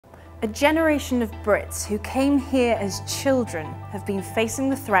A generation of Brits who came here as children have been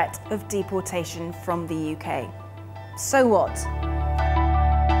facing the threat of deportation from the UK. So what?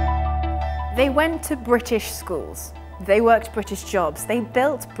 They went to British schools, they worked British jobs, they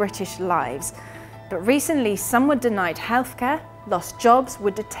built British lives. But recently some were denied healthcare, lost jobs, were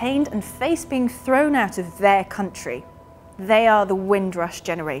detained and faced being thrown out of their country. They are the Windrush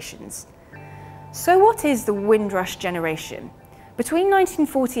Generations. So what is the Windrush Generation? Between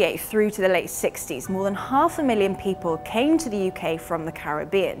 1948 through to the late 60s, more than 500,000 people came to the UK from the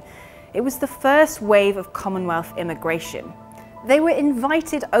Caribbean. It was the first wave of Commonwealth immigration. They were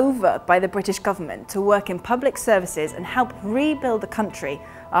invited over by the British government to work in public services and help rebuild the country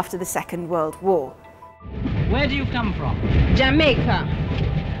after the Second World War. Where do you come from? Jamaica.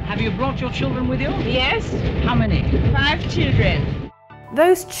 Have you brought your children with you? Yes. How many? 5 children.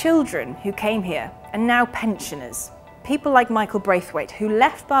 Those children who came here are now pensioners. People like Michael Braithwaite, who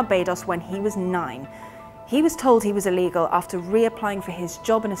left Barbados when he was 9. He was told he was illegal after reapplying for his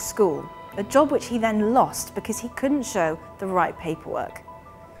job in a school, a job which he then lost because he couldn't show the right paperwork.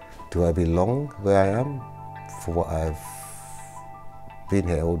 Do I belong where I am for what I've been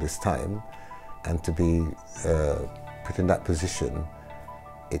here all this time? And to be put in that position,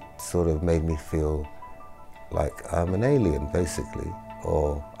 it sort of made me feel like I'm an alien, basically,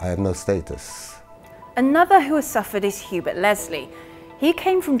 or I have no status. Another who has suffered is Hubert Leslie. He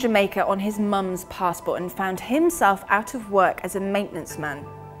came from Jamaica on his mum's passport and found himself out of work as a maintenance man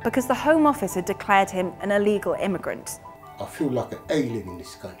because the Home Office had declared him an illegal immigrant. I feel like an alien in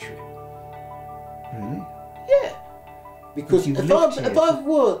this country. Yeah, because if I've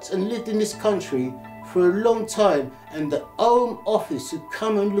worked and lived in this country for a long time and the Home Office would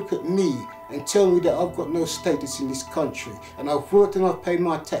come and look at me and tell me that I've got no status in this country and I've worked and I've paid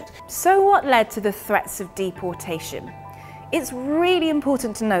my tax. So what led to the threats of deportation? It's really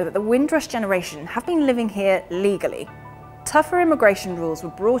important to know that the Windrush Generation have been living here legally. Tougher immigration rules were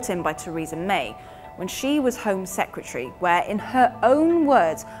brought in by Theresa May when she was Home Secretary, where in her own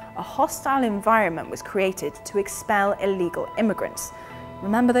words, a hostile environment was created to expel illegal immigrants.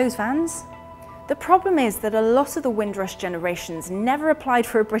 Remember those vans? The problem is that a lot of the Windrush Generations never applied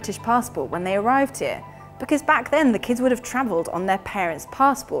for a British passport when they arrived here, because back then the kids would have travelled on their parents'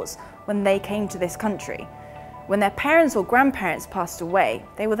 passports when they came to this country. When their parents or grandparents passed away,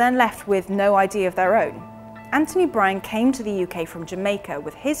 they were then left with no ID of their own. Anthony Bryan came to the UK from Jamaica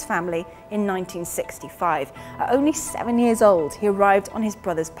with his family in 1965. At only 7 years old, he arrived on his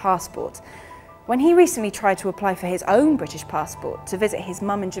brother's passport. When he recently tried to apply for his own British passport to visit his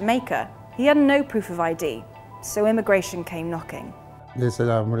mum in Jamaica, he had no proof of ID, so immigration came knocking. They said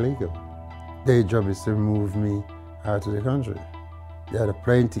I'm illegal. Their job is to move me out of the country. They had a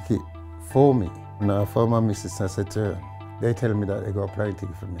plane ticket for me. And I phoned my missus and I said to her, they tell me that they got a plane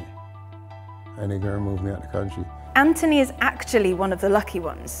ticket for me and they're going to move me out of the country. Anthony is actually one of the lucky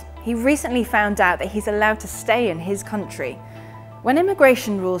ones. He recently found out that he's allowed to stay in his country. When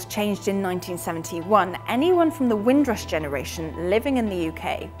immigration rules changed in 1971, anyone from the Windrush Generation living in the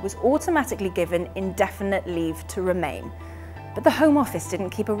UK was automatically given indefinite leave to remain. But the Home Office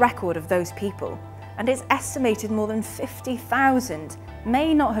didn't keep a record of those people, and it's estimated more than 50,000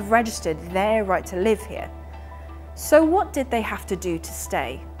 may not have registered their right to live here. So what did they have to do to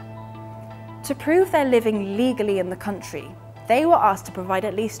stay? To prove they're living legally in the country, they were asked to provide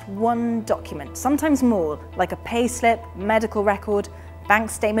at least one document, sometimes more, like a payslip, medical record, bank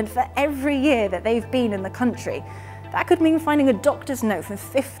statement for every year that they've been in the country. That could mean finding a doctor's note from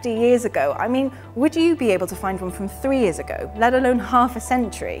 50 years ago. I mean, would you be able to find one from 3 years ago, let alone half a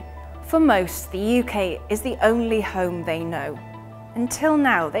century? For most, the UK is the only home they know. Until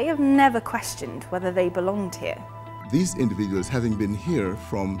now, they have never questioned whether they belonged here. These individuals, having been here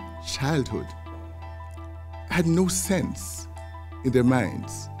from childhood, had no sense in their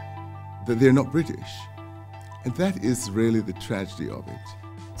minds that they're not British. And that is really the tragedy of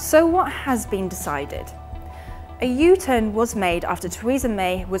it. So what has been decided? A U-turn was made after Theresa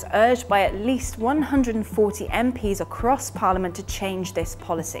May was urged by at least 140 MPs across Parliament to change this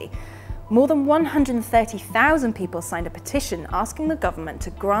policy. More than 130,000 people signed a petition asking the government to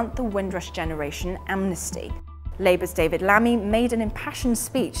grant the Windrush Generation amnesty. Labour's David Lammy made an impassioned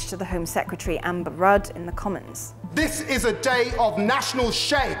speech to the Home Secretary Amber Rudd in the Commons. This is a day of national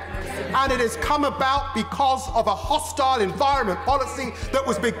shame, and it has come about because of a hostile environment policy that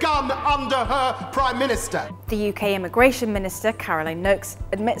was begun under her Prime Minister. The UK Immigration Minister, Caroline Noakes,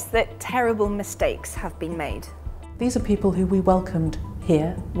 admits that terrible mistakes have been made. These are people who we welcomed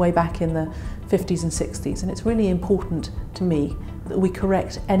here way back in the 50s and 60s, and it's really important to me that we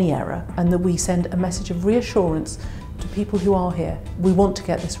correct any error and that we send a message of reassurance to people who are here. We want to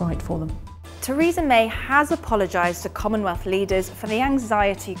get this right for them. Theresa May has apologised to Commonwealth leaders for the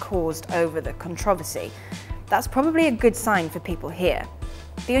anxiety caused over the controversy. That's probably a good sign for people here.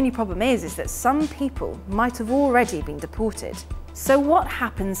 The only problem is that some people might have already been deported. So what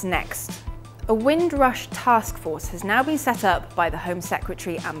happens next? A Windrush task force has now been set up by the Home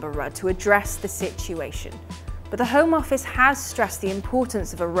Secretary Amber Rudd to address the situation. But the Home Office has stressed the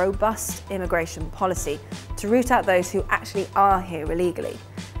importance of a robust immigration policy to root out those who actually are here illegally.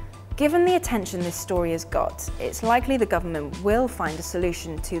 Given the attention this story has got, it's likely the government will find a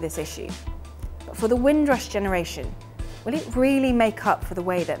solution to this issue. But for the Windrush generation, will it really make up for the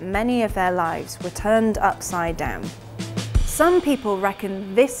way that many of their lives were turned upside down? Some people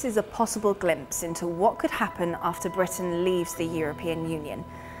reckon this is a possible glimpse into what could happen after Britain leaves the European Union.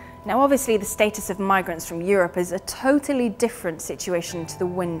 Now obviously the status of migrants from Europe is a totally different situation to the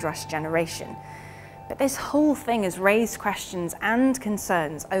Windrush generation. But this whole thing has raised questions and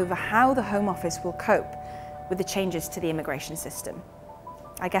concerns over how the Home Office will cope with the changes to the immigration system.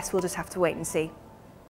 I guess we'll just have to wait and see.